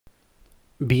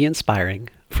Be Inspiring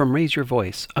from Raise Your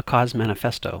Voice, a Cause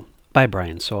Manifesto by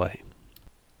Brian Soy.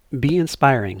 Be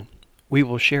inspiring. We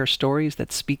will share stories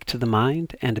that speak to the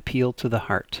mind and appeal to the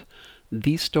heart.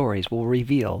 These stories will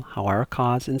reveal how our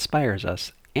cause inspires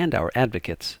us and our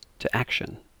advocates to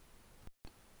action.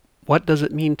 What does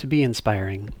it mean to be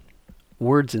inspiring?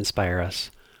 Words inspire us.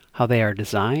 How they are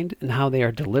designed and how they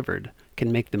are delivered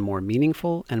can make them more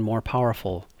meaningful and more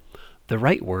powerful. The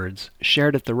right words,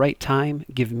 shared at the right time,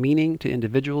 give meaning to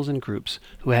individuals and groups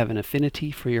who have an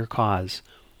affinity for your cause.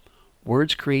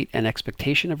 Words create an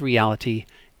expectation of reality,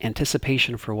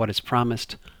 anticipation for what is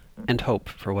promised, and hope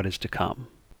for what is to come.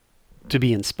 To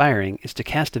be inspiring is to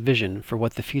cast a vision for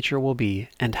what the future will be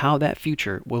and how that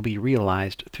future will be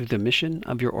realized through the mission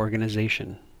of your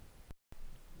organization.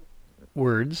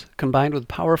 Words, combined with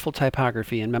powerful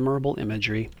typography and memorable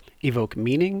imagery, evoke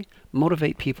meaning,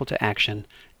 motivate people to action,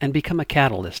 and become a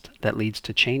catalyst that leads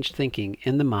to changed thinking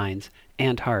in the minds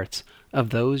and hearts of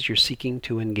those you're seeking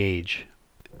to engage.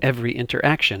 Every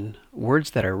interaction,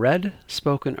 words that are read,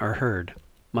 spoken, or heard,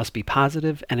 must be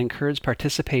positive and encourage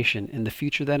participation in the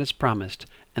future that is promised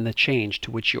and the change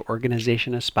to which your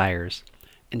organization aspires.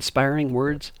 Inspiring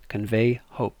words convey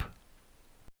hope.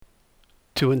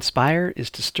 To inspire is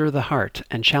to stir the heart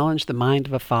and challenge the mind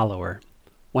of a follower.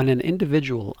 When an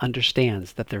individual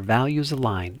understands that their values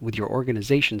align with your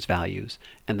organization's values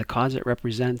and the cause it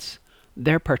represents,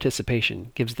 their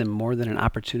participation gives them more than an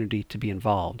opportunity to be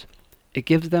involved. It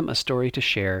gives them a story to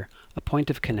share, a point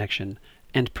of connection,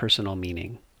 and personal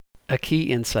meaning. A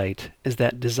key insight is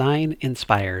that design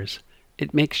inspires.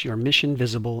 It makes your mission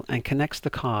visible and connects the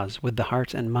cause with the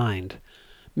heart and mind.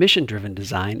 Mission-driven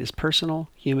design is personal,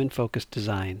 human-focused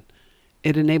design.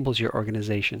 It enables your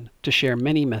organization to share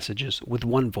many messages with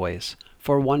one voice,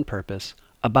 for one purpose,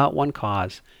 about one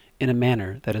cause, in a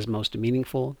manner that is most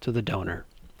meaningful to the donor.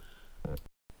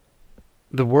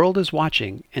 The world is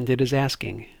watching and it is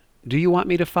asking, do you want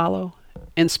me to follow?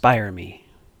 Inspire me.